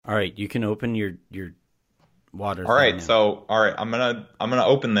All right, you can open your water All thing right, now. so all right, I'm gonna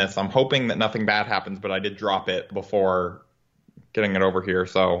open this. I'm hoping that nothing bad happens, but I did drop it before getting it over here.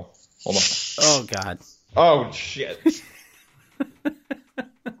 So hold on. Oh God. Oh shit.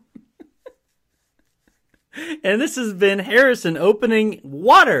 And this has been Harrison opening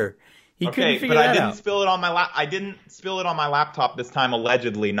water. He couldn't Okay, but figure I that didn't out. spill it on my lap. I didn't spill it on my laptop this time,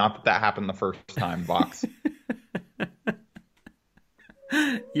 allegedly. Not that that happened the first time, Vox.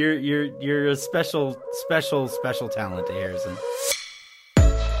 You're a special talent, Harrison.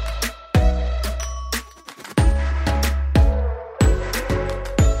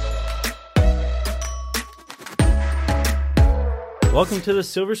 Welcome to the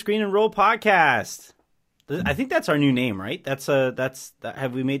Silver Screen and Roll podcast. I think that's our new name, right?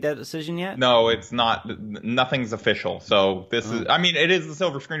 Have we made that decision yet? No, it's not. Nothing's official. So this is. Oh. I mean, it is the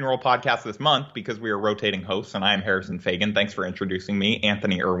Silver Screen Roll podcast this month because we are rotating hosts, and I am Harrison Fagan. Thanks for introducing me,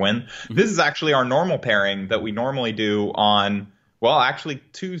 Anthony Irwin. This is actually our normal pairing that we normally do on. Well, actually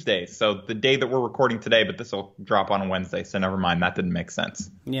Tuesdays. So the day that we're recording today, but this will drop on a Wednesday. So never mind. That didn't make sense.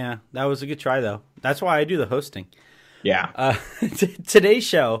 Yeah, that was a good try though. That's why I do the hosting. Yeah. Today's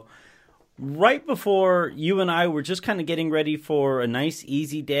show, right before you and I were just kind of getting ready for a nice,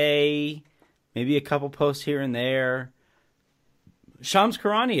 easy day, maybe a couple posts here and there, Shams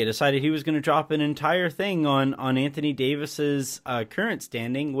Karani decided he was going to drop an entire thing on Anthony Davis's current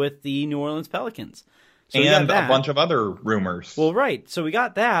standing with the New Orleans Pelicans. So and a bunch of other rumors. Well, right. So we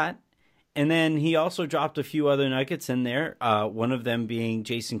got that. And then he also dropped a few other nuggets in there. One of them being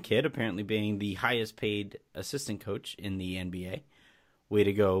Jason Kidd, apparently being the highest paid assistant coach in the NBA. Way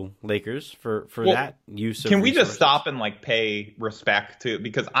to go, Lakers, for that use of Can we resources. just stop and pay respect to,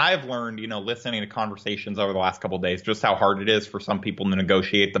 because I've learned, listening to conversations over the last couple of days, just how hard it is for some people to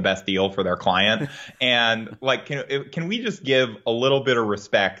negotiate the best deal for their client. And can we just give a little bit of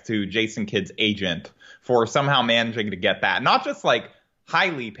respect to Jason Kidd's agent for somehow managing to get that? Not just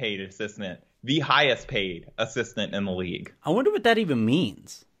highly paid assistant, the highest paid assistant in the league. I wonder what that even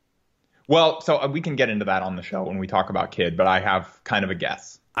means. Well, so we can get into that on the show when we talk about Kidd, but I have kind of a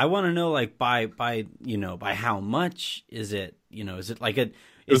guess. I want to know by how much is it? Is it like a?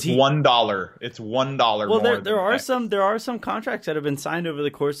 It's $1. It's $1. Well, more there are some contracts that have been signed over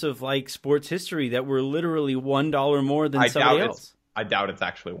the course of sports history that were literally $1 more than somebody else. I doubt it's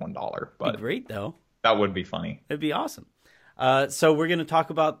actually $1, but it'd be great though. That would be funny. It'd be awesome. So we're going to talk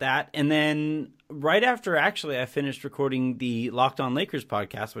about that. And then right after, actually, I finished recording the Locked On Lakers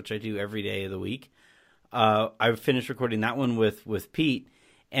podcast, which I do every day of the week. I finished recording that one with Pete.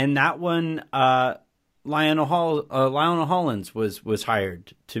 And that one, Lionel Hollins was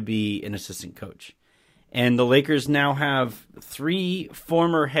hired to be an assistant coach. And the Lakers now have 3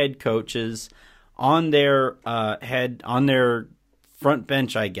 former head coaches on their front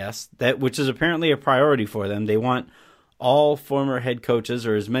bench, I guess, which is apparently a priority for them. They want all former head coaches,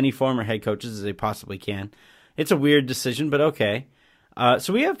 or as many former head coaches as they possibly can. It's a weird decision, but okay.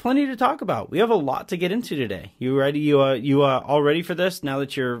 So we have plenty to talk about. We have a lot to get into today. You ready? You all ready for this now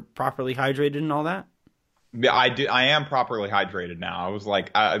that you're properly hydrated and all that? Yeah, I do. I am properly hydrated now. I was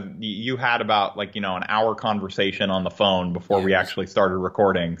you had about an hour conversation on the phone before we actually started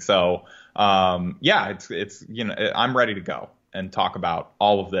recording. So yeah, it's I'm ready to go and talk about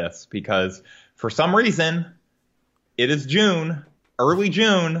all of this because for some reason, it is June, early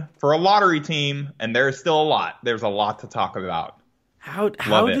June for a lottery team, and there's still a lot. There's a lot to talk about. How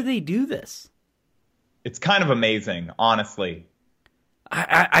do they do this? It's kind of amazing, honestly.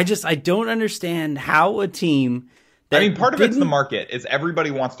 I don't understand how a team that part of it's the market is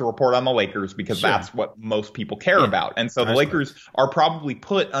everybody wants to report on the Lakers because that's what most people care about. And so the Lakers are probably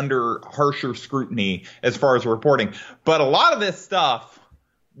put under harsher scrutiny as far as reporting. But a lot of this stuff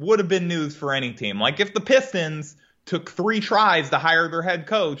would have been news for any team. Like if the Pistons took 3 tries to hire their head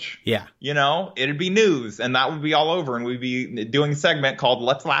coach, it'd be news and that would be all over and we'd be doing a segment called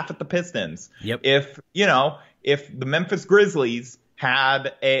Let's Laugh at the Pistons. Yep. If the Memphis Grizzlies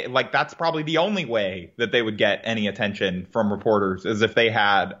had that's probably the only way that they would get any attention from reporters is if they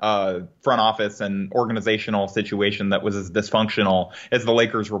had a front office and organizational situation that was as dysfunctional as the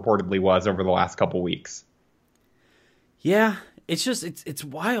Lakers reportedly was over the last couple weeks. Yeah, it's just it's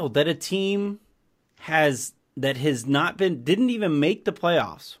wild that a team didn't even make the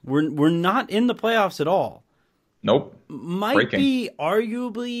playoffs. We're not in the playoffs at all. Nope. Be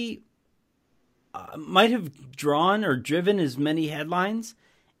arguably might have drawn or driven as many headlines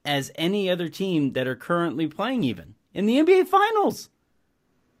as any other team that are currently playing even in the NBA Finals.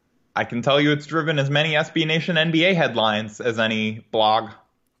 I can tell you it's driven as many SB Nation NBA headlines as any blog.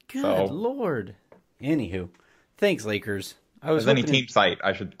 Good Lord. Anywho, thanks, Lakers. As any team site,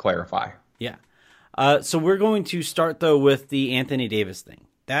 I should clarify. Yeah. So we're going to start, though, with the Anthony Davis thing.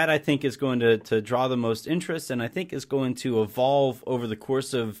 That, I think, is going to draw the most interest, and I think is going to evolve over the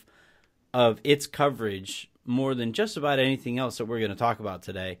course of its coverage more than just about anything else that we're going to talk about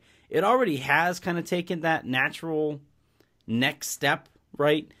today. It already has kind of taken that natural next step,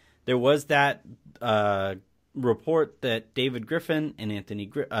 right? There was that report that David Griffin and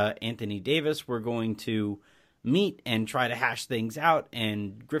Anthony Davis were going to meet and try to hash things out,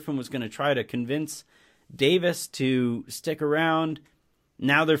 and Griffin was going to try to convince Davis to stick around.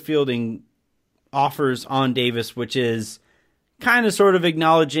 Now they're fielding offers on Davis, which is kind of sort of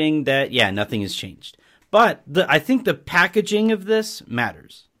acknowledging that, yeah, nothing has changed. But I think the packaging of this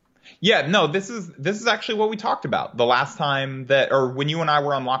matters. Yeah, no, this is actually what we talked about the last time or when you and I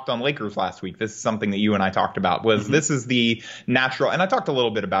were on Locked On Lakers last week. This is something that you and I talked about this is the natural, and I talked a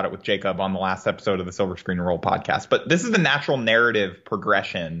little bit about it with Jacob on the last episode of the Silver Screen and Roll podcast, but this is the natural narrative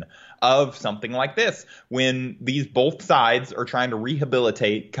progression of something like this, when these both sides are trying to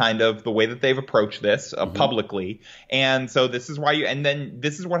rehabilitate kind of the way that they've approached this publicly. And so this is why and then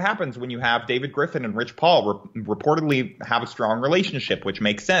this is what happens when you have David Griffin and Rich Paul reportedly have a strong relationship, which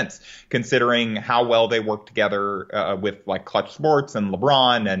makes sense considering how well they worked together with like Clutch Sports and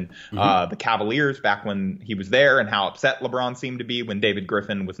LeBron and the Cavaliers back when he was there, and how upset LeBron seemed to be when David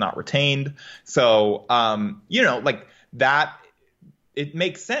Griffin was not retained. So, like that, it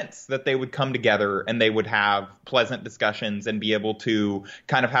makes sense that they would come together and they would have pleasant discussions and be able to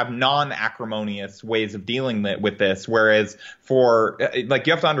kind of have non-acrimonious ways of dealing with this. Whereas for, like,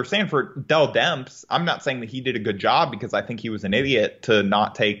 you have to understand, for Dell Demps, I'm not saying that he did a good job, because I think he was an idiot to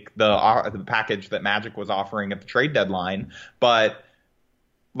not take the package that Magic was offering at the trade deadline. But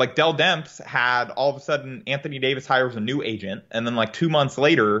like, Dell Demps had, all of a sudden, Anthony Davis hires a new agent, and then like 2 months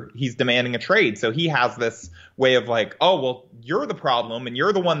later, he's demanding a trade. So he has this way of like, oh, well, you're the problem and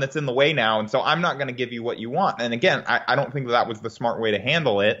you're the one that's in the way now, and so I'm not going to give you what you want. And again, I don't think that was the smart way to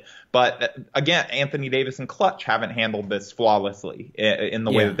handle it. But again, Anthony Davis and Clutch haven't handled this flawlessly in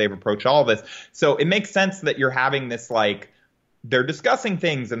the way that they've approached all of this. So it makes sense that you're having this, like, they're discussing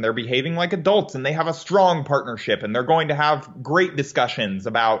things and they're behaving like adults and they have a strong partnership and they're going to have great discussions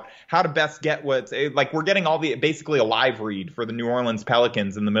about how to best get what's like, we're getting basically a live read for the New Orleans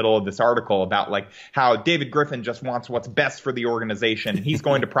Pelicans in the middle of this article about like how David Griffin just wants what's best for the organization. And he's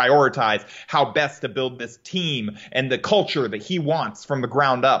going to prioritize how best to build this team and the culture that he wants from the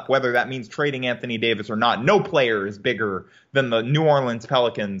ground up, whether that means trading Anthony Davis or not. No player is bigger than the New Orleans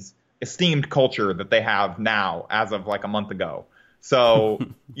Pelicans esteemed culture that they have now as of like a month ago. So,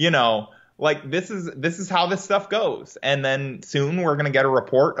 like, this is how this stuff goes. And then soon we're going to get a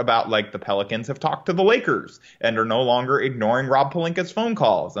report about, like, the Pelicans have talked to the Lakers and are no longer ignoring Rob Pelinka's phone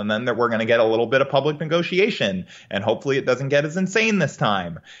calls. And then we're going to get a little bit of public negotiation, and hopefully it doesn't get as insane this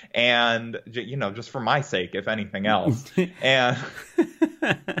time. And, just for my sake, if anything else. And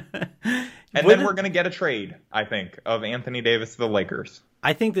then we're going to get a trade, I think, of Anthony Davis to the Lakers.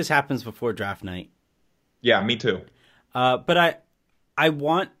 I think this happens before draft night. Yeah, me too. But I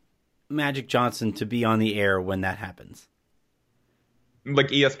want Magic Johnson to be on the air when that happens. Like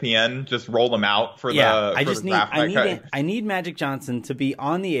ESPN, just roll them out for the draft. I need Magic Johnson to be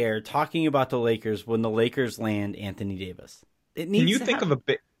on the air talking about the Lakers when the Lakers land Anthony Davis. Can you think of a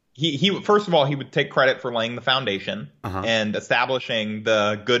bit? He first of all, he would take credit for laying the foundation and establishing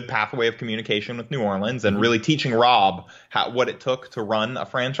the good pathway of communication with New Orleans and really teaching Rob what it took to run a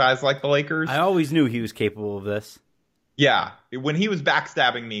franchise like the Lakers. I always knew he was capable of this. Yeah. When he was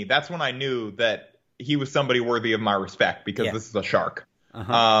backstabbing me, that's when I knew that he was somebody worthy of my respect, because this is a shark.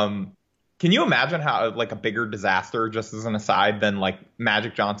 Can you imagine how, like, a bigger disaster, just as an aside, than like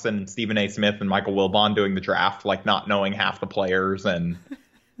Magic Johnson and Stephen A. Smith and Michael Wilbon doing the draft, like not knowing half the players? And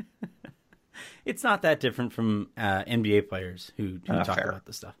it's not that different from NBA players who talk about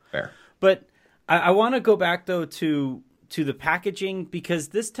this stuff. Fair. But I want to go back, though, to the packaging, because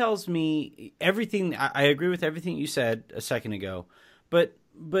this tells me everything. I agree with everything you said a second ago. But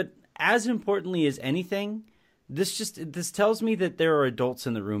as importantly as anything, this tells me that there are adults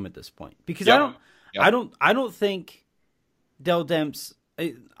in the room at this point. Because I don't think Dell Demps.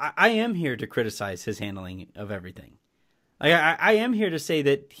 I am here to criticize his handling of everything. I am here to say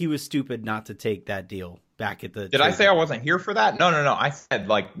that he was stupid not to take that deal back at the. Did I say I wasn't here for that? No. I said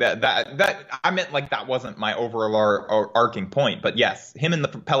like that. I meant like that wasn't my overarching point. But yes, him and the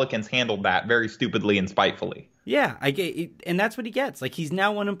Pelicans handled that very stupidly and spitefully. Yeah, and that's what he gets. Like, he's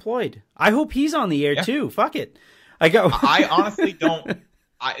now unemployed. I hope he's on the air too. Fuck it. I honestly don't.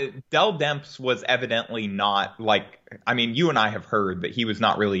 Dell Demps was evidently not like, I mean, you and I have heard that he was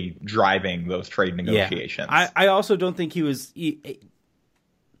not really driving those trade negotiations. I also don't think he was.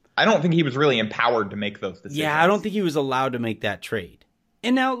 I don't think he was really empowered to make those decisions. Yeah, I don't think he was allowed to make that trade.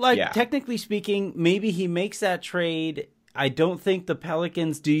 And now, technically speaking, maybe he makes that trade. I don't think the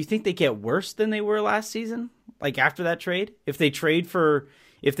Pelicans. Do you think they get worse than they were last season? Like after that trade, if they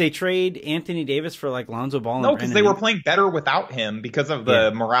trade Anthony Davis for like Lonzo Ball, no, because they were playing better without him because of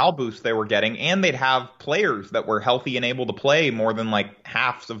the morale boost they were getting, and they'd have players that were healthy and able to play more than like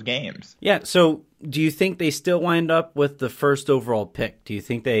halves of games. Yeah. So, do you think they still wind up with the first overall pick? Do you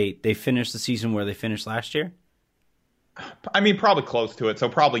think they finish the season where they finished last year? I mean, probably close to it. So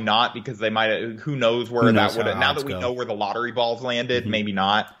probably not, because they might. Who knows where that would. Now that we know where the lottery balls landed, maybe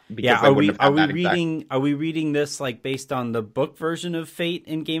not. Because Are we reading this like based on the book version of Fate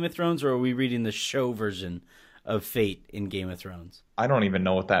in Game of Thrones, or are we reading the show version of Fate in Game of Thrones? I don't even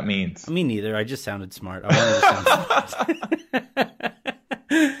know what that means. Me neither. I just sounded smart. I wanted to sound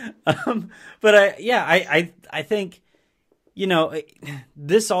smart. But I think. You know,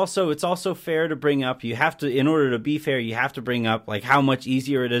 it's also fair to bring up. You have to, in order to be fair, you have to bring up like how much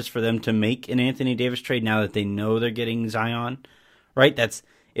easier it is for them to make an Anthony Davis trade now that they know they're getting Zion, right?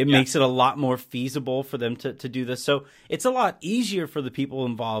 Makes it a lot more feasible for them to do this. So it's a lot easier for the people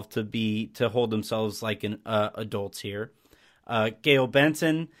involved to hold themselves like adults here. Gail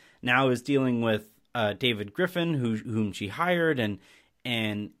Benson now is dealing with David Griffin, whom she hired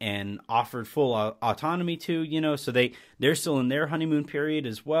and offered full autonomy to, you know, so they're still in their honeymoon period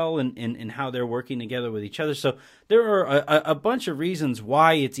as well, and how they're working together with each other. So there are a bunch of reasons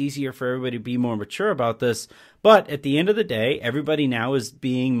why it's easier for everybody to be more mature about this. But at the end of the day, everybody now is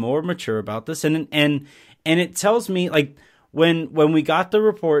being more mature about this, and it tells me like when we got the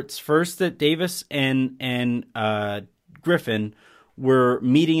reports first that Davis and Griffin were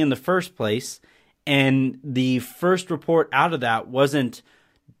meeting in the first place. And the first report out of that wasn't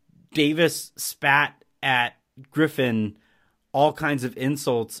Davis spat at Griffin all kinds of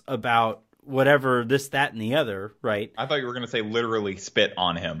insults about whatever, this, that, and the other, right? I thought you were going to say literally spit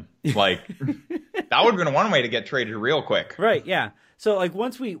on him. Like, that would have been one way to get traded real quick. Right, yeah. So, like,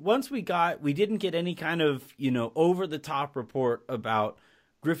 we didn't get any kind of, you know, over-the-top report about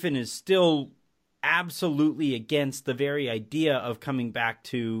Griffin is still absolutely against the very idea of coming back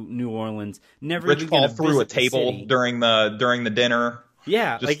to New Orleans. Never Rich even Paul threw a table during the dinner.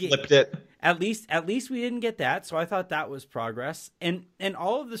 Yeah, just flipped it. At least we didn't get that, so I thought that was progress. And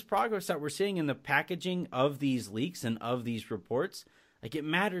all of this progress that we're seeing in the packaging of these leaks and of these reports, like it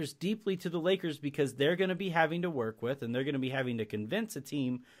matters deeply to the Lakers because they're going to be having to work with and they're going to be having to convince a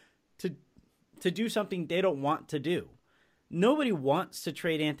team to do something they don't want to do. Nobody wants to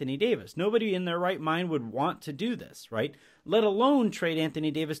trade Anthony Davis. Nobody in their right mind would want to do this, right? Let alone trade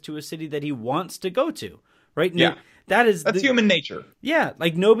Anthony Davis to a city that he wants to go to, right? Yeah, that's human nature. Yeah,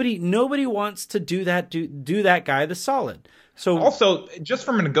 like nobody wants to do that guy the solid. So also, just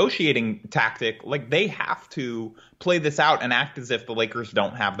from a negotiating tactic, like they have to play this out and act as if the Lakers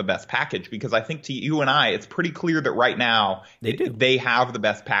don't have the best package, because I think to you and I, it's pretty clear that right now they have the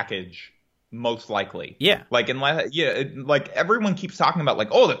best package. Most likely. Yeah. Like, like everyone keeps talking about like,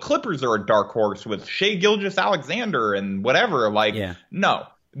 oh, the Clippers are a dark horse with Shai Gilgeous-Alexander and whatever. Like, no,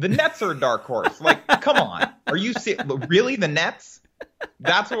 the Nets are a dark horse. Like, come on. Are you really the Nets?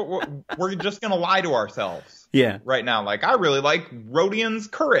 That's what we're just going to lie to ourselves. Yeah. Right now. Like, I really like Rodions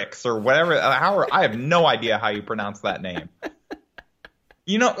Kurix or whatever. I have no idea how you pronounce that name.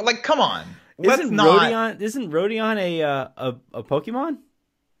 You know, like, come on. Isn't Rodion a Pokemon?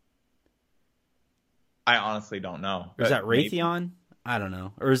 I honestly don't know. Or is that Raytheon? Maybe. I don't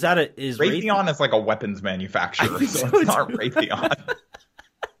know. Or is Raytheon is like a weapons manufacturer, so it's not Raytheon.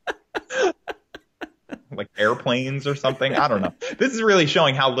 Like airplanes or something? I don't know. This is really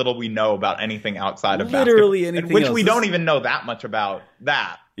showing how little we know about anything outside of literally basketball, anything which else. We don't even know that much about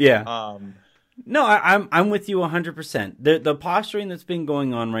that. Yeah. No, I'm with you 100%. The posturing that's been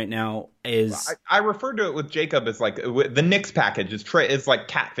going on right now is... I referred to it with Jacob as like the Knicks package is like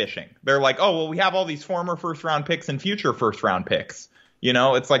catfishing. They're like, oh, well, we have all these former first-round picks and future first-round picks. You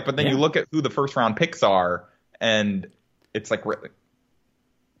know, it's like, but then you look at who the first-round picks are, and it's like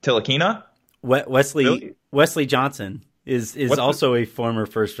Tilakina? Wesley Johnson is also a former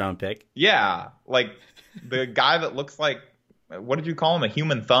first-round pick. Yeah, like the guy that looks like, what did you call him? A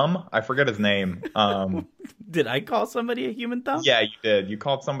human thumb? I forget his name. Did I call somebody a human thumb? Yeah, you did. You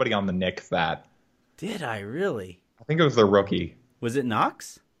called somebody on the Knicks that. Did I really? I think it was their rookie. Was it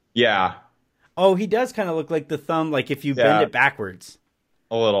Knox? Yeah. Oh, he does kind of look like the thumb, like if you bend it backwards.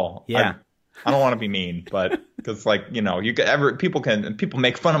 A little. Yeah. I don't want to be mean, but because people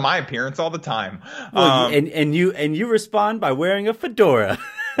make fun of my appearance all the time. Well, and you respond by wearing a fedora.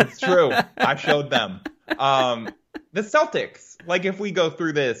 It's true. I showed them. The Celtics, like if we go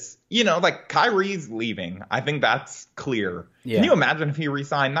through this, like Kyrie's leaving. I think that's clear. Yeah. Can you imagine if he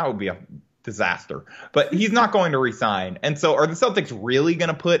resigned? That would be a disaster. But he's not going to resign. And so are the Celtics really going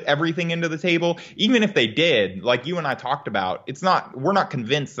to put everything into the table? Even if they did, like you and I talked about, we're not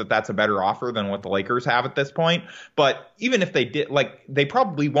convinced that that's a better offer than what the Lakers have at this point. But even if they did, like they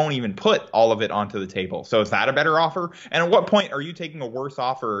probably won't even put all of it onto the table. So is that a better offer? And at what point are you taking a worse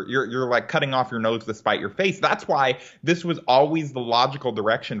offer? You're like cutting off your nose to spite your face. That's why this was always the logical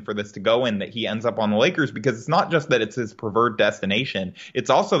direction for this to go in, that he ends up on the Lakers, because it's not just that it's his preferred destination. It's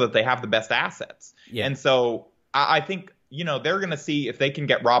also that they have the best assets. Yeah. And so I think, they're going to see if they can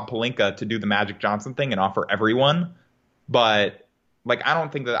get Rob Pelinka to do the Magic Johnson thing and offer everyone. But like, I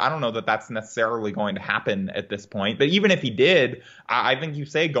don't know that that's necessarily going to happen at this point. But even if he did, I think you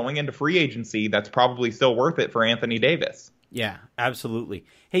say going into free agency, that's probably still worth it for Anthony Davis. Yeah, absolutely.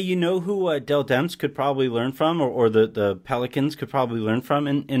 Hey, you know who Dell Demps could probably learn from, or the Pelicans could probably learn from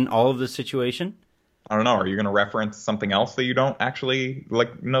in all of this situation? I don't know. Are you going to reference something else that you don't actually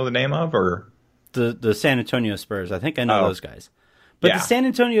know the name of, or the San Antonio Spurs? I think I know those guys, but the San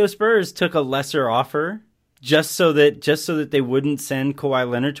Antonio Spurs took a lesser offer just so that they wouldn't send Kawhi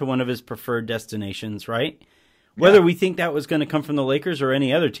Leonard to one of his preferred destinations, right? Whether we think that was going to come from the Lakers or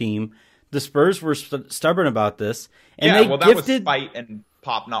any other team, the Spurs were stubborn about this, and that was spite and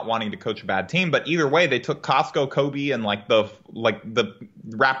Pop not wanting to coach a bad team. But either way, they took Costco Kobe and the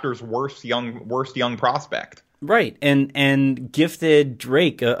Raptors' worst young prospect. Right, and gifted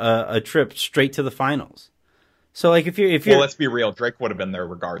Drake a trip straight to the finals. So if you're let's be real, Drake would have been there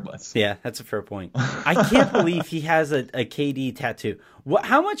regardless. Yeah, that's a fair point. I can't believe he has a KD tattoo.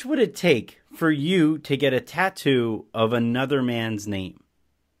 How much would it take for you to get a tattoo of another man's name?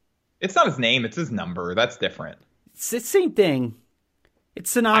 It's not his name, it's his number. That's different. It's the same thing.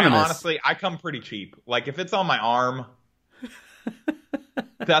 It's synonymous. I come pretty cheap. Like if it's on my arm,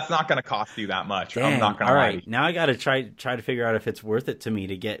 that's not going to cost you that much. Damn, I'm not going to lie. All right, now I got to try to figure out if it's worth it to me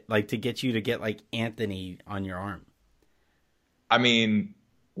to get you to get like Anthony on your arm. I mean,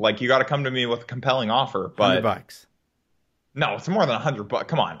 you got to come to me with a compelling offer, but $100. No, it's more than $100.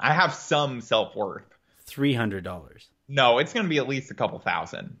 Come on, I have some self-worth. $300. No, it's going to be at least a couple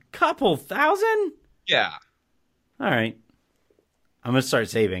thousand. Couple thousand? Yeah. All right. I'm going to start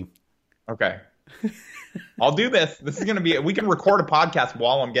saving. Okay. I'll do this. This is going to be, we can record a podcast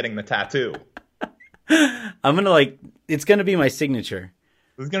while I'm getting the tattoo. I'm going to it's going to be my signature.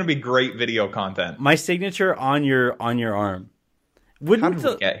 This is going to be great video content. My signature on your arm. How did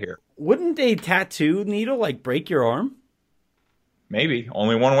we get here? Wouldn't a tattoo needle break your arm? Maybe.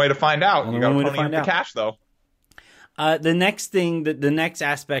 Only one way to find out. You got to pony up the cash though. The next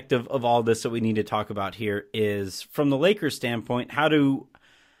aspect of all this that we need to talk about here is, from the Lakers' standpoint, how to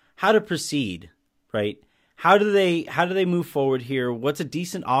proceed, right? How do they move forward here? What's a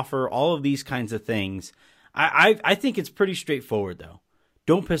decent offer? All of these kinds of things. I think it's pretty straightforward though.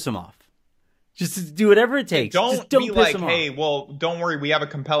 Don't piss them off. Just do whatever it takes. Don't be like, hey, well, don't worry, we have a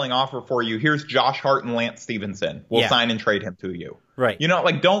compelling offer for you. Here's Josh Hart and Lance Stevenson. We'll sign and trade him to you. Right.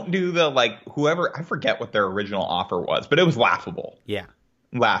 Don't do the whoever, I forget what their original offer was, but it was laughable. Yeah.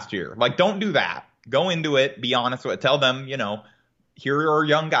 Last year. Don't do that. Go into it, be honest with it. Tell them, here are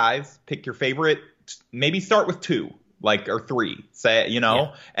young guys, pick your favorite, maybe start with 2. Or 3, say,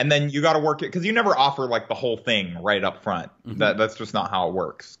 and then you got to work it, because you never offer the whole thing right up front. Mm-hmm. That's just not how it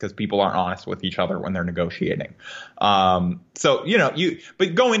works, because people aren't honest with each other when they're negotiating. So,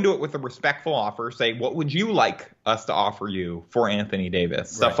 but go into it with a respectful offer. Say, what would you like us to offer you for Anthony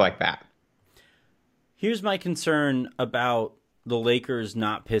Davis? Stuff like that. Here's my concern about the Lakers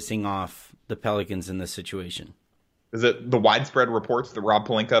not pissing off the Pelicans in this situation. Is it the widespread reports that Rob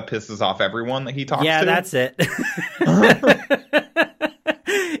Pelinka pisses off everyone that he talks to? Yeah, that's it.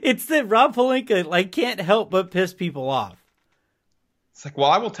 It's that Rob Pelinka can't help but piss people off. It's well,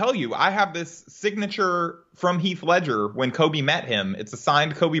 I will tell you, I have this signature from Heath Ledger when Kobe met him. It's a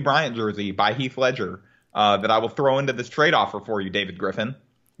signed Kobe Bryant jersey by Heath Ledger that I will throw into this trade offer for you, David Griffin.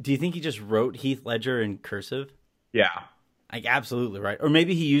 Do you think he just wrote Heath Ledger in cursive? Yeah. Absolutely, right. Or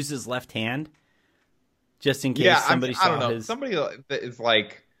maybe he used his left hand. Just in case somebody saw I don't know. his... Somebody that is I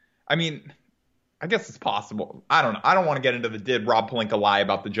guess it's possible. I don't know. I don't want to get into did Rob Pelinka lie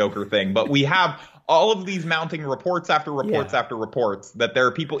about the Joker thing, but we have all of these mounting reports after reports after reports that there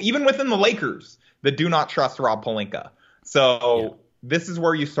are people, even within the Lakers, that do not trust Rob Pelinka. So this is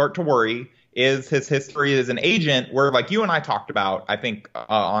where you start to worry. is his history as an agent, where like you and I talked about, I think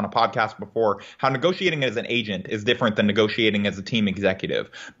on a podcast before, how negotiating as an agent is different than negotiating as a team executive,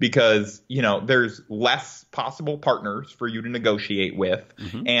 because, you know, there's less possible partners for you to negotiate with.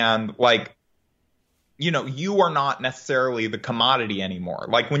 And like, you know, you are not necessarily the commodity anymore.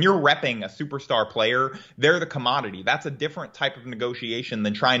 Like when you're repping a superstar player, they're the commodity. That's a different type of negotiation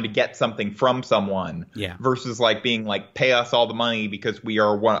than trying to get something from someone versus like being like, pay us all the money because we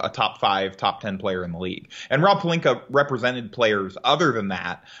are a top 5, top 10 player in the league. And Rob Pelinka represented players other than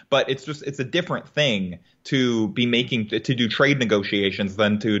that, but it's a different thing to be to do trade negotiations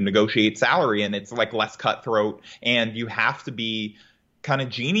than to negotiate salary. And it's like less cutthroat, and you have to be kind of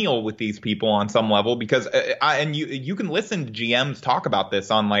genial with these people on some level, because you can listen to GMs talk about this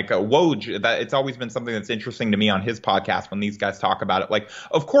on like Woj. That it's always been something that's interesting to me on his podcast when these guys talk about it. Like,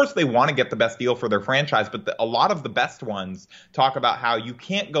 of course they want to get the best deal for their franchise, but a lot of the best ones talk about how you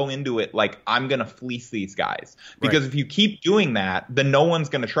can't go into it like, I'm going to fleece these guys, because if you keep doing that, then no one's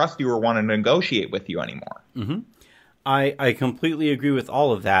going to trust you or want to negotiate with you anymore. I completely agree with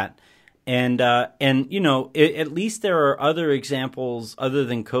all of that. And you know, at least there are other examples other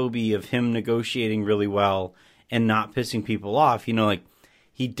than Kobe of him negotiating really well and not pissing people off. You know, like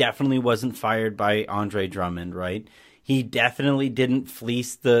he definitely wasn't fired by Andre Drummond, right? He definitely didn't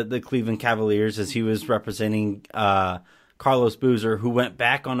fleece the Cleveland Cavaliers as he was representing Carlos Boozer, who went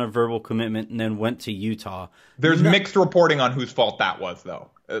back on a verbal commitment and then went to Utah. There's mixed reporting on whose fault that was, though.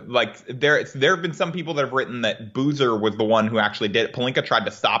 Like there have been some people that have written that Boozer was the one who actually did it. Pelinka tried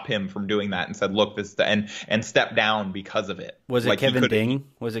to stop him from doing that and said, "Look, this," and stepped down because of it. Was it Kevin Ding?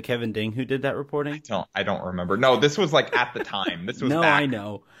 Was it Kevin Ding who did that reporting? I don't remember. No, this was like at the time. This was no, back. I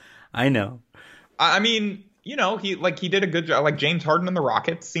know. I mean, you know, he did a good job. Like James Harden and the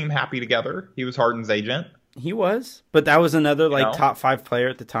Rockets seem happy together. He was Harden's agent. He was, but that was another like top 5 player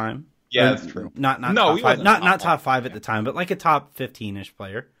at the time. Yeah, that's true. Not top 5, not top 5 at the time, but like a top 15-ish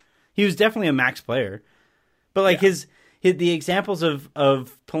player. He was definitely a max player, but like the examples of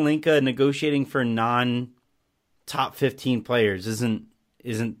Pelinka negotiating for non-top 15 players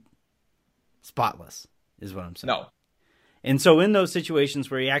isn't spotless, is what I'm saying. No. And so in those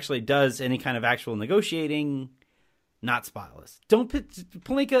situations where he actually does any kind of actual negotiating, not spotless.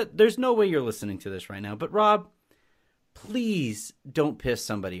 Pelinka, there's no way you're listening to this right now, but Rob, please don't piss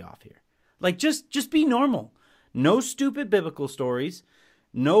somebody off here. Like just be normal. No stupid biblical stories.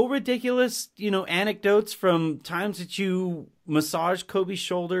 No ridiculous, anecdotes from times that you massaged Kobe's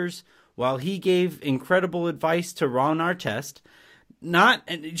shoulders while he gave incredible advice to Ron Artest.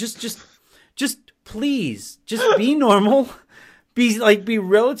 Just please, just be normal. Be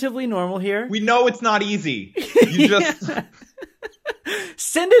relatively normal here. We know it's not easy. You just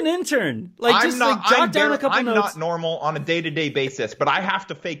send an intern. Jot down a couple I'm notes. not normal on a day-to-day basis, but I have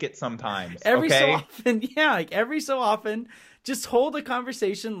to fake it sometimes. Every so often, just hold a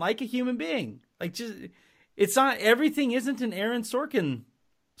conversation like a human being. It's not, everything isn't an Aaron Sorkin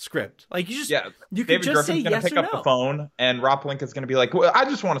script. You can David just Griffin's say gonna yes pick or up no. the phone, and Rob Pelinka's going to be like, well, I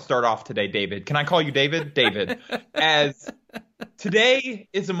just want to start off today, David. Can I call you David? David. As today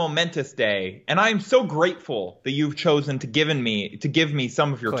is a momentous day, and I am so grateful that you've chosen to give me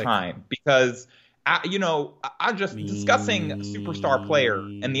some of your time, because I'm just discussing a superstar player,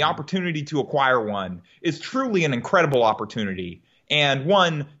 and the opportunity to acquire one is truly an incredible opportunity, and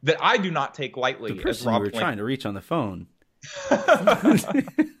one that I do not take lightly. The person you were trying to reach on the phone.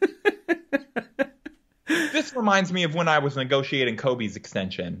 This reminds me of when I was negotiating Kobe's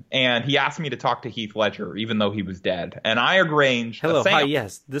extension, and he asked me to talk to Heath Ledger, even though he was dead. And I arranged. Hi,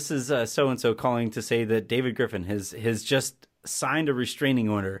 yes, this is so and so calling to say that David Griffin has just signed a restraining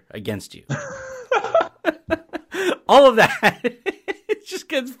order against you. All of that, it just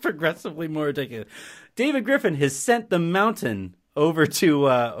gets progressively more ridiculous. David Griffin has sent the mountain over to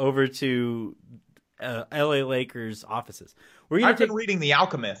LA Lakers offices. I've been reading The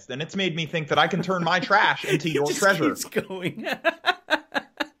Alchemist, and it's made me think that I can turn my trash into your treasure. Keeps going.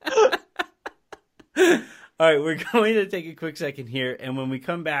 All right, we're going to take a quick second here, and when we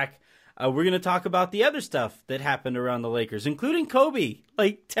come back, we're going to talk about the other stuff that happened around the Lakers, including Kobe,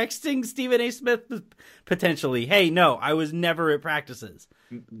 texting Stephen A. Smith potentially, "Hey, no, I was never at practices."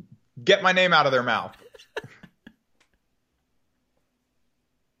 Get my name out of their mouth.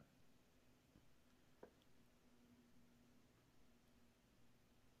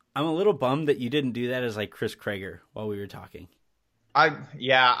 I'm a little bummed that you didn't do that as Chris Krager while we were talking. I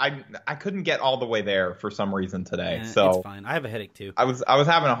couldn't get all the way there for some reason today. So it's fine. I have a headache too. I was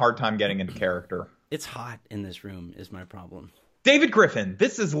having a hard time getting into character. It's hot in this room is my problem. David Griffin,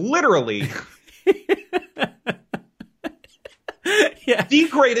 this is literally Yeah. The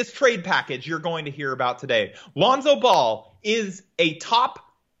greatest trade package you're going to hear about today. Lonzo Ball is a top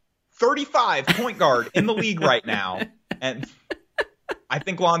 35 point guard in the league right now. And I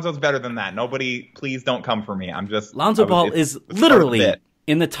think Lonzo's better than that. Nobody, please don't come for me. Lonzo Ball is literally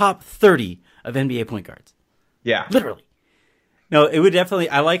in the top 30 of NBA point guards. Yeah. Literally. No, it would definitely,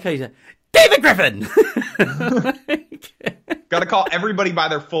 I like how you said, David Griffin! Got to call everybody by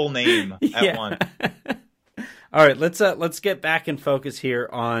their full name at once. All right, let's get back in focus here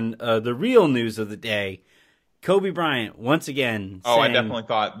on the real news of the day. Kobe Bryant, once again. I definitely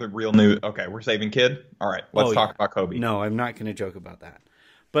thought the real news. Okay, we're saving kid. All right, let's talk about Kobe. No, I'm not going to joke about that.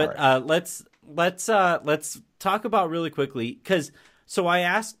 But let's talk about really quickly, because I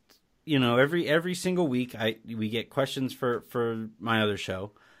asked, every single week we get questions for my other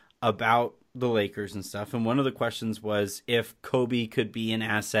show about the Lakers and stuff, and one of the questions was if Kobe could be an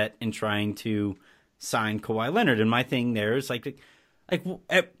asset in trying to sign Kawhi Leonard, and my thing there is like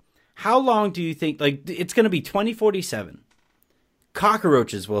how long do you think, it's going to be 2047?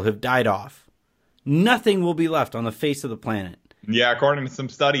 Cockroaches will have died off. Nothing will be left on the face of the planet. Yeah, according to some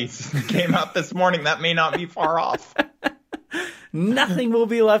studies came out this morning, that may not be far off. Nothing will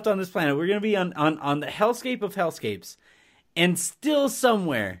be left on this planet. We're going to be on the hellscape of hellscapes, and still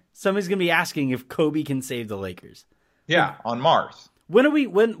somewhere somebody's going to be asking if Kobe can save the Lakers. Yeah, on Mars. When are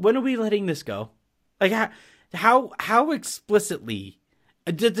we letting this go? Like how explicitly?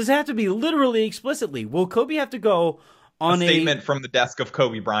 Does it have to be literally explicitly? Will Kobe have to go on a statement from the desk of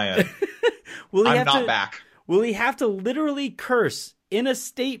Kobe Bryant? I'm not back. Will he have to literally curse in a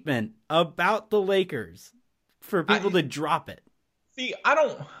statement about the Lakers for people to drop it? See,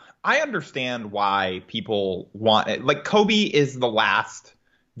 I understand why people want it. Like, Kobe is the last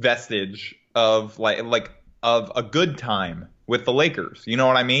vestige of of a good time with the Lakers. You know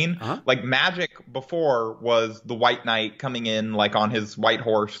what I mean? Uh-huh. Like, Magic before was the white knight coming in on his white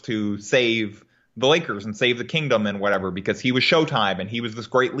horse to save the Lakers and save the kingdom and whatever, because he was Showtime and he was this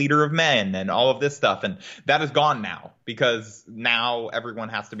great leader of men and all of this stuff. And that is gone now, because now everyone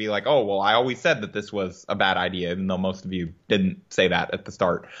has to be like, oh, well, I always said that this was a bad idea, even though most of you didn't say that at the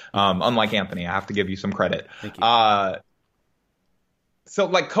start. Unlike Anthony, I have to give you some credit. Thank you. So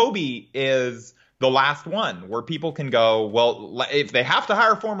Kobe is the last one where people can go, well, if they have to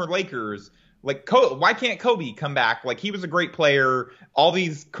hire former Lakers, why can't Kobe come back? He was a great player. All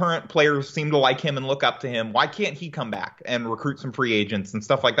these current players seem to like him and look up to him. Why can't he come back and recruit some free agents and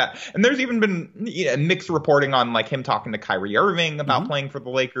stuff like that? And there's even been mixed reporting on him talking to Kyrie Irving about playing for the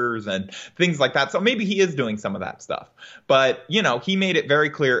Lakers and things like that. So maybe he is doing some of that stuff. But, he made it very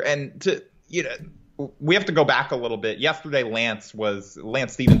clear. And we have to go back a little bit. Yesterday, Lance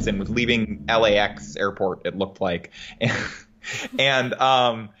Stevenson was leaving LAX airport, it looked like.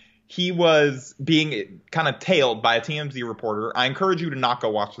 And he was being kind of tailed by a TMZ reporter. I encourage you to not go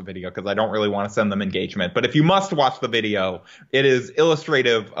watch the video, because I don't really want to send them engagement. But if you must watch the video, it is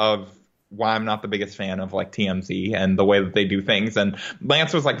illustrative of why I'm not the biggest fan of TMZ and the way that they do things. And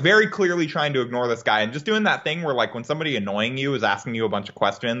Lance was very clearly trying to ignore this guy and just doing that thing where when somebody annoying you is asking you a bunch of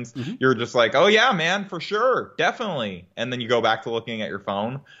questions, you're just like, oh yeah, man, for sure, definitely. And then you go back to looking at your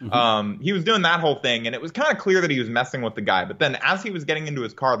phone. He was doing that whole thing, and it was kind of clear that he was messing with the guy. But then as he was getting into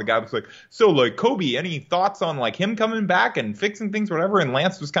his car, the guy was like, so Kobe, any thoughts on him coming back and fixing things, whatever? And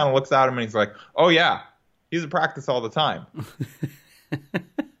Lance just kind of looks at him and he's like, oh yeah, he's at practice all the time.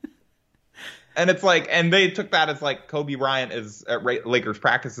 And it's and they took that as Kobe Bryant is at Lakers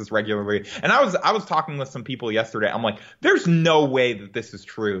practices regularly. And I was talking with some people yesterday. I'm like, there's no way that this is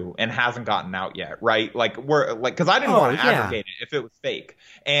true and hasn't gotten out yet, right? Because I didn't want to aggregate it if it was fake.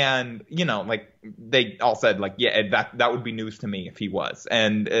 And they all said yeah, that would be news to me if he was.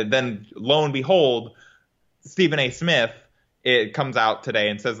 And then lo and behold, Stephen A. Smith, it comes out today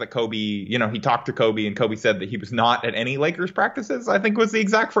and says that Kobe, he talked to Kobe, and Kobe said that he was not at any Lakers practices, I think was the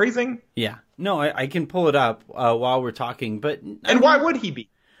exact phrasing. Yeah. No, I can pull it up while we're talking, but... why would he be?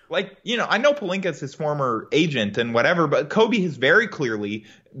 I know Pelinka's his former agent and whatever, but Kobe has very clearly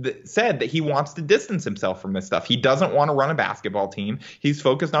said that he wants to distance himself from this stuff. He doesn't want to run a basketball team. He's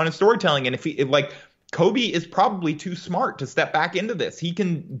focused on his storytelling, and Kobe is probably too smart to step back into this. He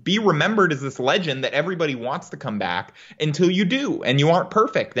can be remembered as this legend that everybody wants to come back until you do, and you aren't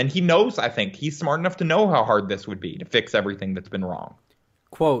perfect. And he knows, I think, he's smart enough to know how hard this would be to fix everything that's been wrong.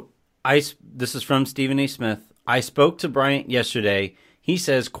 Quote, this is from Stephen A. Smith. I spoke to Bryant yesterday. He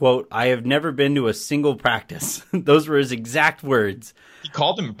says, quote, I have never been to a single practice. Those were his exact words. He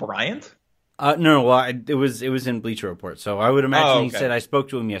called him Bryant? No, well, it was in Bleacher Report. So I would imagine He said, I spoke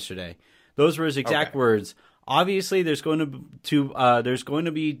to him yesterday. Those were his exact words. Obviously, there's going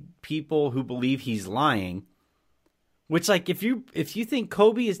to be people who believe he's lying. Which, like, if you think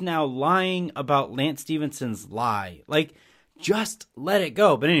Kobe is now lying about Lance Stevenson's lie, like, just let it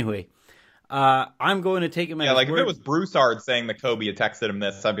go. But anyway, I'm going to take him at his like word. If it was Broussard saying that Kobe had texted him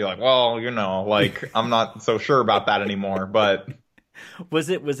this, I'd be like, well, like I'm not so sure about that anymore. But was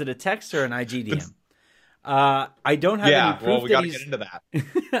it a text or an IG DM? I don't have any proof. Well, we got to get into that.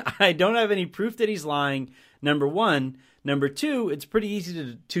 I don't have any proof that he's lying. Number one. Number two, it's pretty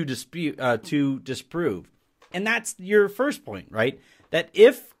easy to disprove. And that's your first point, right? That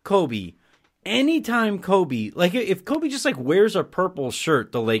if Kobe, anytime Kobe, like if Kobe just like wears a purple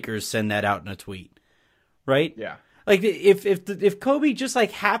shirt, the Lakers send that out in a tweet, right? Yeah. Like if Kobe just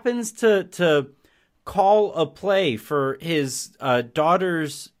like happens to call a play for his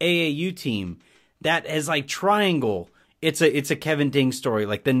daughter's AAU team that is like triangle, it's a Kevin Ding story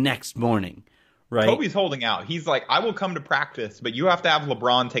like the next morning. Right. Kobe's holding out. He's like, I will come to practice, but you have to have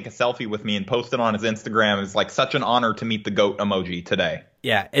LeBron take a selfie with me and post it on his Instagram. It's like such an honor to meet the GOAT emoji today.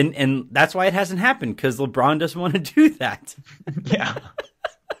 Yeah, and that's why it hasn't happened, because LeBron doesn't want to do that. Yeah.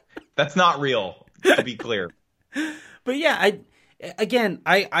 That's not real, to be clear. But yeah,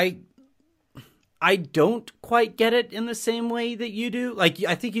 I don't quite get it in the same way that you do. Like,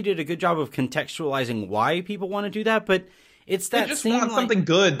 I think you did a good job of contextualizing why people want to do that, but it's that they just want something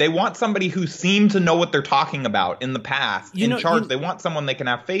good. They want somebody who seemed to know what they're talking about in the past in charge. They want someone they can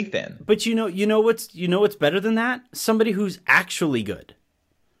have faith in. But you know what's better than that? Somebody who's actually good.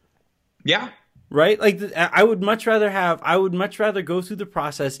 Yeah. Right? Like, I would much rather go through the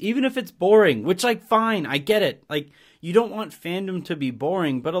process, even if it's boring, which, like, fine, I get it. Like, you don't want fandom to be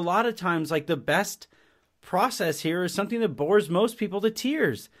boring, but a lot of times, like, the best process here is something that bores most people to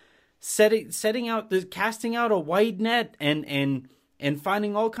tears. Casting out a wide net and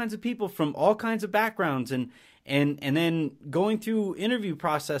finding all kinds of people from all kinds of backgrounds and then going through interview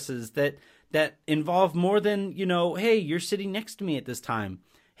processes that involve more than, hey, you're sitting next to me at this time.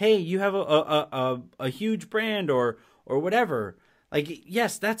 Hey, you have a huge brand or whatever. Like,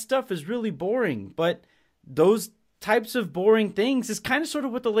 yes, that stuff is really boring, but those types of boring things is kind of sort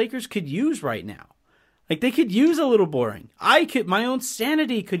of what the Lakers could use right now. Like, they could use a little boring. My own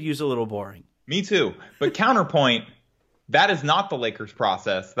sanity could use a little boring. Me too. But counterpoint, that is not the Lakers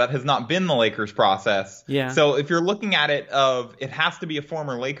process. That has not been the Lakers process. Yeah. So if you're looking at it it has to be a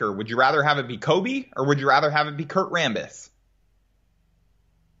former Laker, would you rather have it be Kobe or would you rather have it be Kurt Rambis?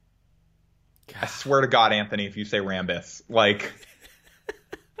 God. I swear to God, Anthony, if you say Rambis, like...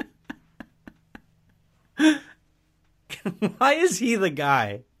 Why is he the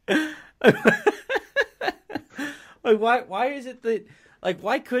guy? Like, why is it that, like,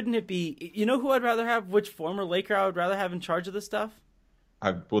 why couldn't it be, who I'd rather have, which former Laker I would rather have in charge of this stuff?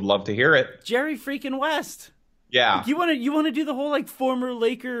 I would love to hear it. Jerry freaking West. Yeah. Like, you want to do the whole, like, former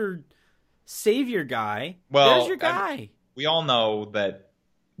Laker savior guy. Well, there's your guy. We all know that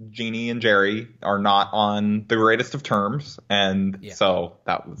Jeannie and Jerry are not on the greatest of terms, and so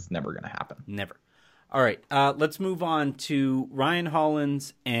that was never going to happen. Never. All right, let's move on to Ryan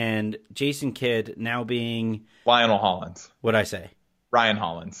Hollins and Jason Kidd now being... Lionel Hollins. What'd I say? Ryan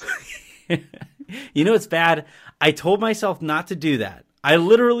Hollins. It's bad. I told myself not to do that. I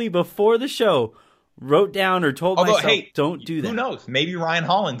literally, before the show, wrote down or told myself, don't do that. Who knows? Maybe Ryan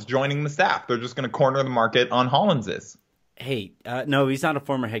Hollins joining the staff. They're just going to corner the market on Hollins's. Hey, no, he's not a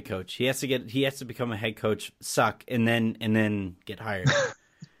former head coach. He has to become a head coach, suck, and then get hired.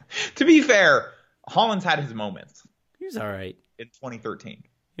 To be fair... Hollins had his moments. He was all right. In 2013.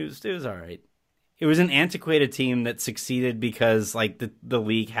 It was all right. It was an antiquated team that succeeded because, like, the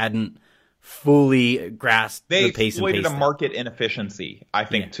league hadn't fully grasped the pace and pace. They exploited a market inefficiency, I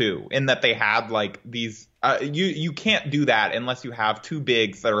think, too, in that they had, like, these... you can't do that unless you have two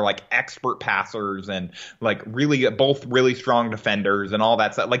bigs that are, like, expert passers and, like, both really strong defenders and all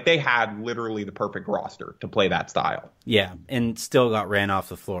that stuff. Like, they had literally the perfect roster to play that style. Yeah, and still got ran off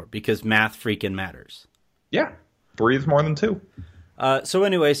the floor because math freaking matters. Yeah, 3 is more than 2. So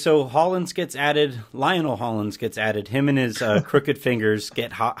anyway, Hollins gets added. Lionel Hollins gets added. Him and his crooked fingers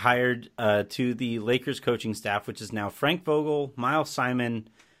get hired to the Lakers coaching staff, which is now Frank Vogel, Miles Simon,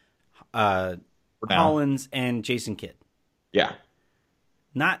 Hollins, and Jason Kidd. Yeah.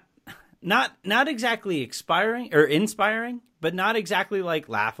 Not exactly inspiring, but not exactly like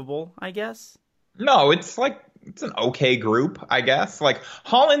laughable, I guess. No, it's an okay group, I guess. Like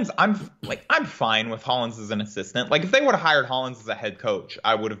Hollins, I'm fine with Hollins as an assistant. Like if they would have hired Hollins as a head coach,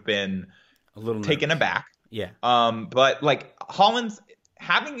 I would have been a little taken aback. Yeah. But like Hollins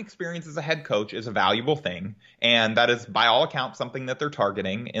having experience as a head coach is a valuable thing, and that is by all accounts something that they're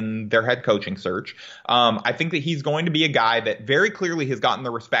targeting in their head coaching search. I think that he's going to be a guy that very clearly has gotten the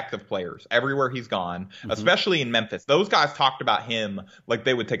respect of players everywhere he's gone, especially in Memphis. Those guys talked about him like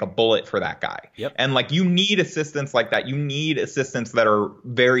they would take a bullet for that guy. Yep. And like, you need assistants like that. You need assistants that are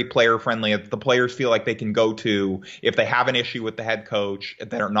very player friendly, that the players feel like they can go to if they have an issue with the head coach,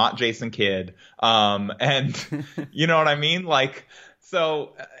 that are not Jason Kidd. And you know what I mean? Like,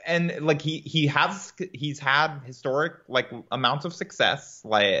 so, and like he's had historic like amounts of success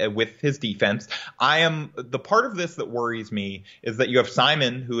like with his defense. The part of this that worries me is that you have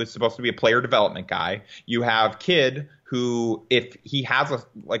Simon, who is supposed to be a player development guy. You have Kidd, who, if he has a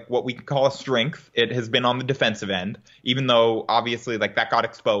like what we call a strength, it has been on the defensive end, even though obviously like that got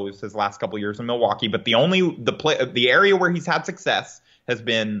exposed his last couple of years in Milwaukee. But the area where he's had success has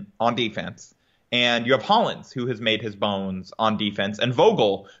been on defense. And you have Hollins, who has made his bones on defense, and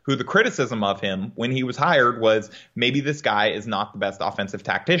Vogel, who the criticism of him when he was hired was maybe this guy is not the best offensive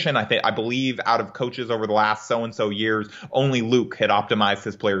tactician. I believe out of coaches over the last so-and-so years, only Luke had optimized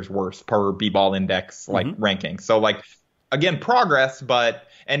his players worst per B-ball index ranking. So like, again, progress,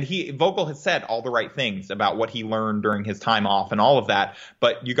 and Vogel has said all the right things about what he learned during his time off and all of that,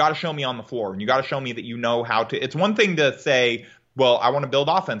 but you got to show me on the floor, and you got to show me that you know how to. It's one thing to say, well, I want to build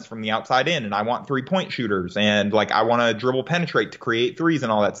offense from the outside in, and I want 3-point shooters, and like I want to dribble penetrate to create threes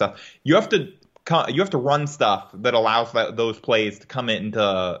and all that stuff. You have to run stuff that allows those plays to come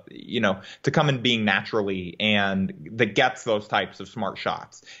into, to come in being naturally, and that gets those types of smart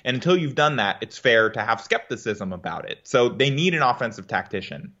shots. And until you've done that, it's fair to have skepticism about it. So they need an offensive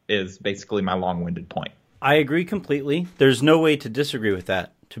tactician is basically my long-winded point. I agree completely. There's no way to disagree with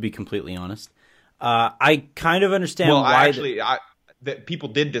that, to be completely honest. I kind of understand why. That people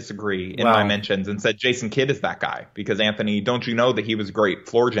did disagree in my mentions and said Jason Kidd is that guy because Anthony, don't you know that he was a great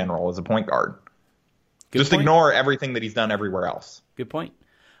floor general as a point guard? Just ignore everything that he's done everywhere else. Good point.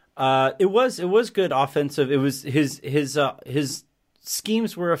 It was good offensive. It was his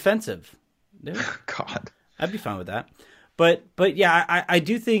schemes were offensive. God, I'd be fine with that. But yeah, I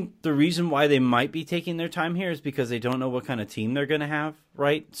do think the reason why they might be taking their time here is because they don't know what kind of team they're going to have,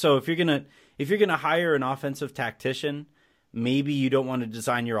 right? So if you're gonna hire an offensive tactician, maybe you don't want to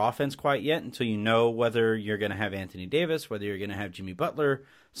design your offense quite yet until you know whether you're going to have Anthony Davis, whether you're going to have Jimmy Butler.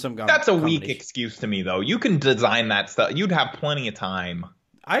 That's a weak excuse to me, though. You can design that stuff. You'd have plenty of time.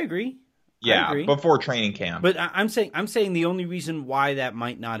 I agree. Yeah, I agree. Before training camp. But I'm saying the only reason why that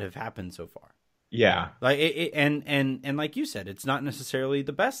might not have happened so far. Yeah, like and like you said, it's not necessarily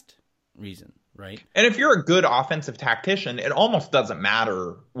the best reason, right? And if you're a good offensive tactician, it almost doesn't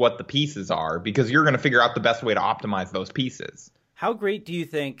matter what the pieces are because you're going to figure out the best way to optimize those pieces. How great do you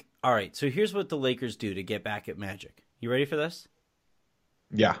think? All right, so here's what the Lakers do to get back at Magic. You ready for this?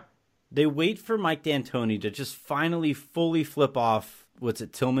 Yeah. They wait for Mike D'Antoni to just finally fully flip off. What's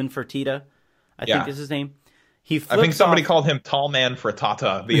it, Tillman Fertitta? I think is his name. I think somebody called him Tall Man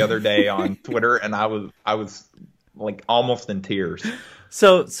Frittata the other day on Twitter, and I was like almost in tears.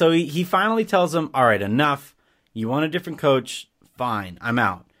 So he finally tells him, all right, enough. You want a different coach? Fine, I'm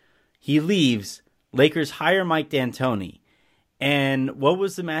out. He leaves. Lakers hire Mike D'Antoni. And what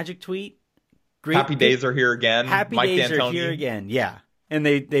was the Magic tweet? Happy days are here again. Happy Mike days D'Antoni. are here again, yeah. And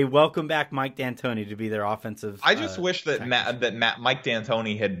they welcome back Mike D'Antoni to be their offensive. I just wish that Mike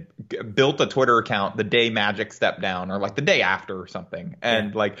D'Antoni had built a Twitter account the day Magic stepped down, or like the day after or something,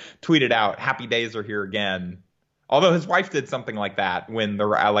 and like tweeted out "Happy days are here again." Although his wife did something like that when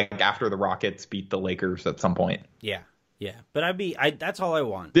after the Rockets beat the Lakers at some point. Yeah. But that's all I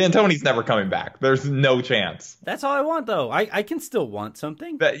want. D'Antoni's never coming back. There's no chance. That's all I want, though. I can still want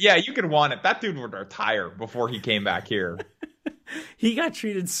something. You can want it. That dude would retire before he came back here. He got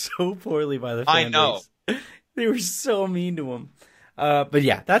treated so poorly by the fan base. They were so mean to him. But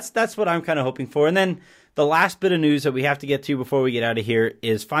yeah, that's what I'm kind of hoping for. And then the last bit of news that we have to get to before we get out of here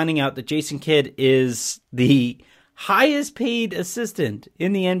is finding out that Jason Kidd is the highest paid assistant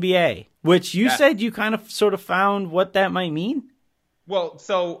in the NBA, which you said you kind of sort of found what that might mean. Well,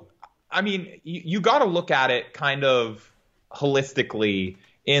 so, I mean, you got to look at it kind of holistically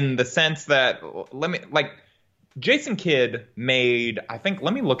in the sense that, Jason Kidd made,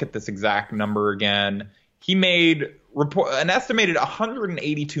 let me look at this exact number again. He made an estimated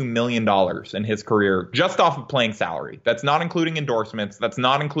 $182 million in his career just off of playing salary. That's not including endorsements. That's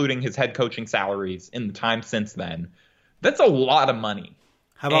not including his head coaching salaries in the time since then. That's a lot of money.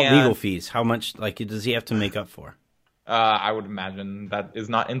 How about legal fees? How much does he have to make up for? I would imagine that is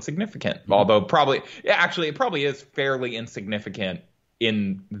not insignificant. Although it probably is fairly insignificant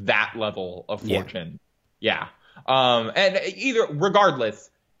in that level of fortune. Yeah. And regardless,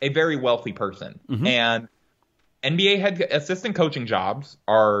 a very wealthy person. Mm-hmm. And NBA head assistant coaching jobs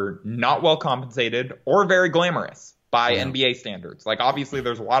are not well compensated or very glamorous by NBA standards. Like, obviously,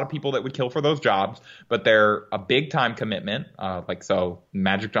 there's a lot of people that would kill for those jobs, but they're a big time commitment. So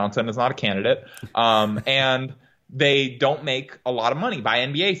Magic Johnson is not a candidate. And they don't make a lot of money by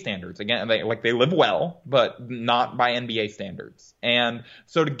NBA standards. Again, they live well, but not by NBA standards. And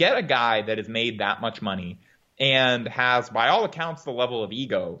so to get a guy that has made that much money and has, by all accounts, the level of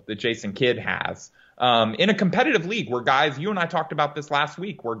ego that Jason Kidd has, in a competitive league where guys, you and I talked about this last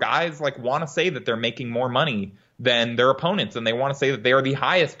week, where guys want to say that they're making more money than their opponents, and they want to say that they are the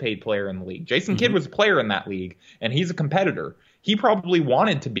highest paid player in the league. Jason Kidd was a player in that league, and he's a competitor. He probably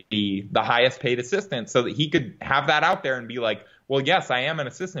wanted to be the highest paid assistant so that he could have that out there and be like, well, yes, I am an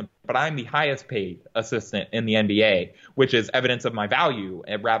assistant, but I'm the highest paid assistant in the NBA, which is evidence of my value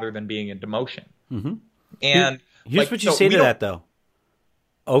rather than being a demotion. Mm-hmm. And here's what you say to that, though.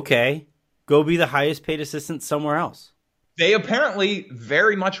 Okay, go be the highest paid assistant somewhere else. They apparently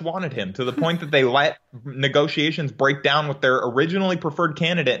very much wanted him, to the point that they let negotiations break down with their originally preferred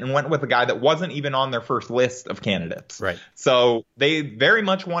candidate and went with a guy that wasn't even on their first list of candidates. Right. So they very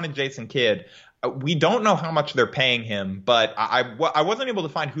much wanted Jason Kidd. We don't know how much they're paying him, but I wasn't able to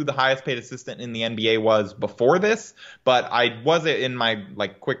find who the highest paid assistant in the NBA was before this, but I was in my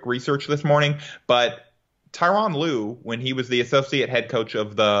quick research this morning. But Tyronn Lue, when he was the associate head coach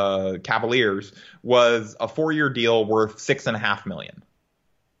of the Cavaliers, was a 4-year deal worth $6.5 million.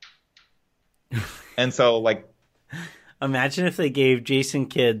 And so, imagine if they gave Jason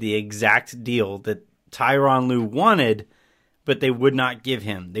Kidd the exact deal that Tyronn Lue wanted, but they would not give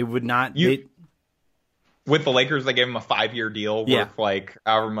him. They would not. With the Lakers, they gave him a 5-year deal worth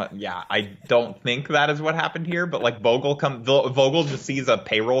however much. Yeah, I don't think that is what happened here. But Vogel just sees a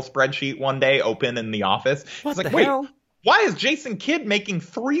payroll spreadsheet one day open in the office. What He's like, the hell? Wait, why is Jason Kidd making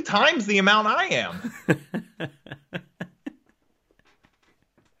 3 times the amount I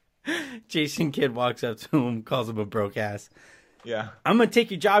am? Jason Kidd walks up to him, calls him a broke ass. Yeah, I'm gonna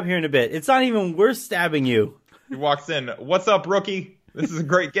take your job here in a bit. It's not even worth stabbing you. He walks in. What's up, rookie? This is a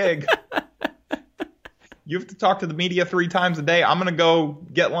great gig. You have to talk to the media 3 times a day. I'm going to go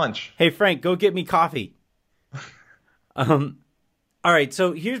get lunch. Hey, Frank, go get me coffee. All right,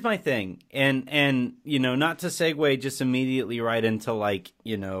 so here's my thing. And not to segue just immediately right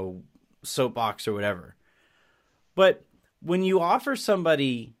into soapbox or whatever. But when you offer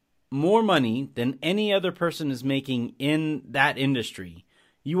somebody more money than any other person is making in that industry,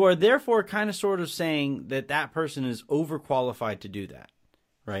 you are therefore kind of sort of saying that person is overqualified to do that,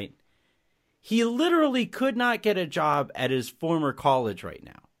 right? He literally could not get a job at his former college right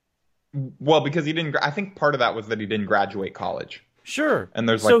now. Well, because he didn't. I think part of that was that he didn't graduate college. Sure. And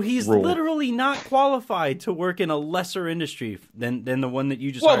there's he's rules. Literally not qualified to work in a lesser industry than the one that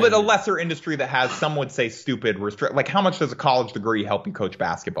you just. Well, but a lesser industry that has, some would say, stupid restrict. How much does a college degree help you coach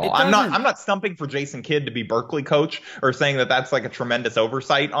basketball? I'm not stumping for Jason Kidd to be Berkeley coach or saying that that's a tremendous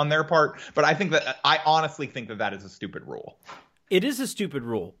oversight on their part. But I honestly think that is a stupid rule. It is a stupid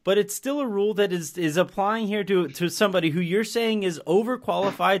rule, but it's still a rule that is applying here to somebody who you're saying is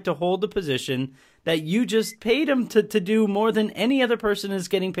overqualified to hold the position that you just paid him to do more than any other person is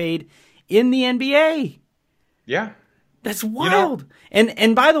getting paid in the NBA. Yeah. That's wild.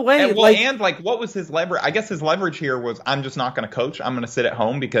 And by the way, what was his leverage? I guess his leverage here was, I'm just not going to coach. I'm going to sit at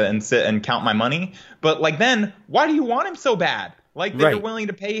home and sit and count my money. But then why do you want him so bad? They're willing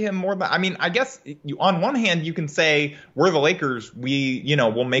to pay him more than. I mean, I guess on one hand you can say, we're the Lakers,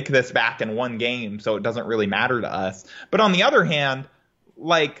 we'll make this back in 1 game, so it doesn't really matter to us. But on the other hand,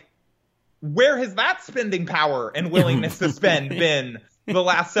 where has that spending power and willingness to spend been the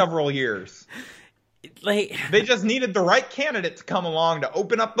last several years? They just needed the right candidate to come along to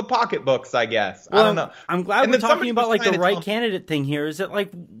open up the pocketbooks, I guess. Well, I don't know. I'm glad we're talking about the right candidate thing here. Is it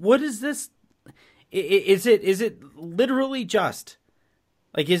what is this? Is it literally just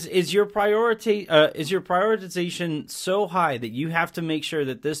is your prioritization so high that you have to make sure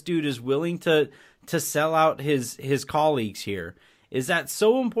that this dude is willing to sell out his colleagues here? Is that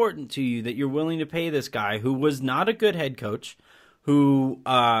so important to you that you're willing to pay this guy who was not a good head coach, who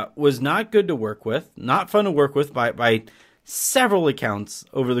was not good to work with, not fun to work with by several accounts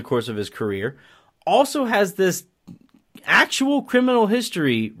over the course of his career, also has this actual criminal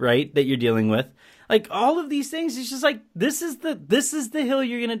history, right, that you're dealing with? All of these things, it's just this is the hill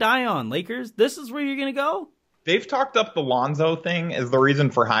you're going to die on, Lakers. This is where you're going to go. They've talked up the Lonzo thing as the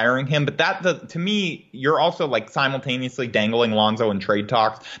reason for hiring him, but to me, you're also like simultaneously dangling Lonzo in trade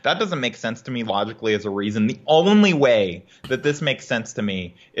talks. That doesn't make sense to me logically as a reason. The only way that this makes sense to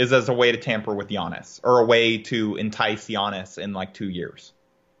me is as a way to tamper with Giannis or a way to entice Giannis in like 2 years.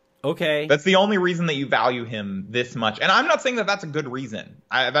 Okay. That's the only reason that you value him this much. And I'm not saying that that's a good reason.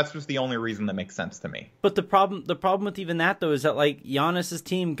 That's just the only reason that makes sense to me. But the problem with even that, though, is that like Giannis's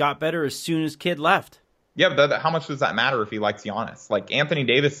team got better as soon as Kidd left. Yeah, but how much does that matter if he likes Giannis? Like, Anthony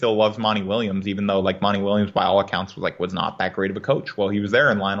Davis still loves Monty Williams, even though, like, Monty Williams, by all accounts, was not that great of a coach. Well, he was there,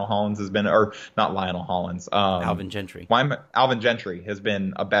 and Lionel Hollins has been, or not Lionel Hollins. Alvin Gentry. Alvin Gentry has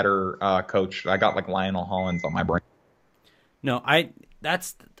been a better coach. I got, like, Lionel Hollins on my brain. No, I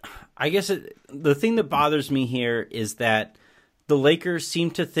guess the thing that bothers me here is that the Lakers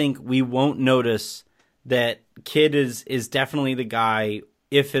seem to think we won't notice that Kidd is definitely the guy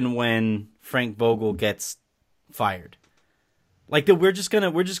if and when Frank Vogel gets fired. Like that we're just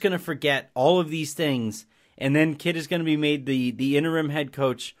gonna forget all of these things, and then Kidd is gonna be made the interim head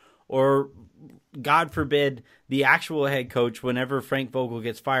coach, or God forbid the actual head coach whenever Frank Vogel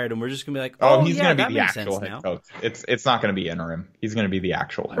gets fired, and we're just gonna be like, he's gonna be the actual head coach. It's not gonna be interim. He's gonna be the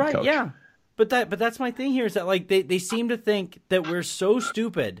actual head coach. Right? Yeah. But that's my thing here is that like they seem to think that we're so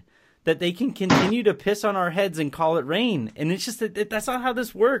stupid that they can continue to piss on our heads and call it rain, and it's just that's not how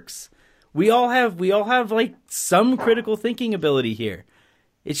this works. We all have like some critical thinking ability here.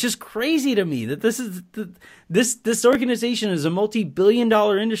 It's just crazy to me that this organization is a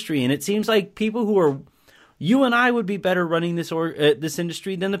multi-billion-dollar industry, and it seems like people who are you and I would be better running this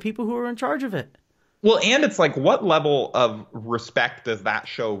industry than the people who are in charge of it. Well, and it's like, what level of respect does that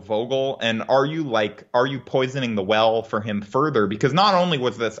show Vogel? And are you poisoning the well for him further? Because not only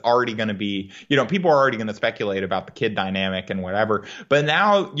was this already going to be, people are already going to speculate about the Kidd dynamic and whatever, but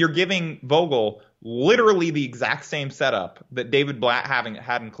now you're giving Vogel literally the exact same setup that David Blatt had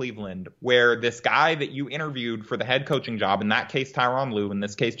in Cleveland, where this guy that you interviewed for the head coaching job, in that case Tyronn Lue, in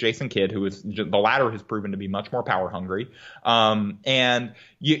this case Jason Kidd, who is the latter has proven to be much more power hungry, and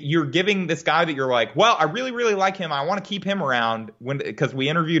you're giving this guy that you're like, well, I really, really like him, I want to keep him around because we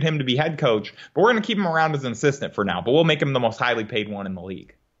interviewed him to be head coach, but we're going to keep him around as an assistant for now, but we'll make him the most highly paid one in the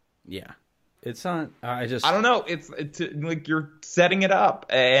league. Yeah. It's not. I don't know. It's like you're setting it up,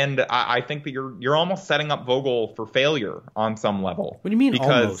 and I think that you're almost setting up Vogel for failure on some level. What do you mean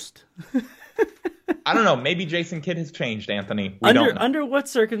almost? I don't know. Maybe Jason Kidd has changed, Anthony. We don't know. Under what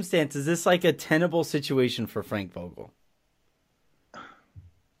circumstances is this like a tenable situation for Frank Vogel?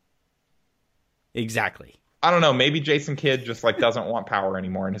 Exactly. I don't know. Maybe Jason Kidd just like doesn't want power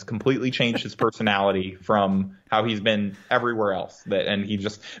anymore and has completely changed his personality from how he's been everywhere else. And he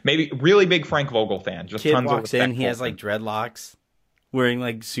just maybe really big Frank Vogel fan. Just Kidd tons walks of in, he has like dreadlocks, wearing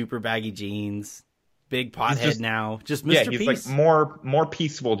like super baggy jeans, big pothead now. Just Mr. Yeah, he's Peace. like more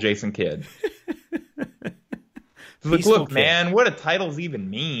peaceful Jason Kidd. Look, man, what do titles even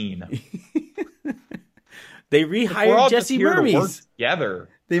mean? They rehired Jesse Mermies together.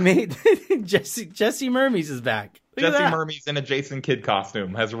 They made Jesse Mermies is back. Jesse Mermies in a Jason Kidd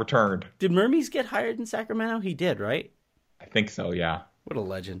costume has returned. Did Mermies get hired in Sacramento? He did, right? I think so, yeah. What a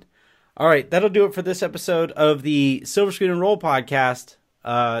legend. All right, that'll do it for this episode of the Silver Screen and Roll podcast,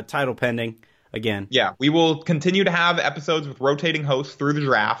 title pending again. Yeah, we will continue to have episodes with rotating hosts through the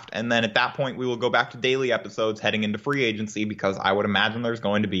draft, and then at that point we will go back to daily episodes heading into free agency because I would imagine there's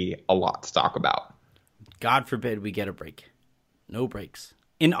going to be a lot to talk about. God forbid we get a break. No breaks.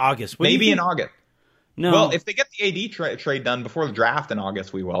 In August. Maybe in August. No. Well, if they get the AD trade done before the draft in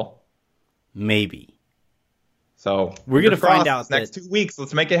August, we will. Maybe. So we're going to find out next 2 weeks.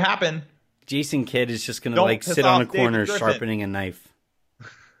 Let's make it happen. Jason Kidd is just going to like sit on a corner sharpening a knife.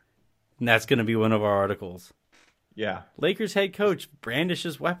 And that's going to be one of our articles. Yeah. Lakers head coach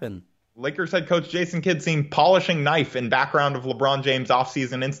brandishes weapon. Lakers head coach Jason Kidd seen polishing knife in background of LeBron James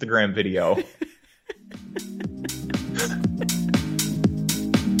offseason Instagram video.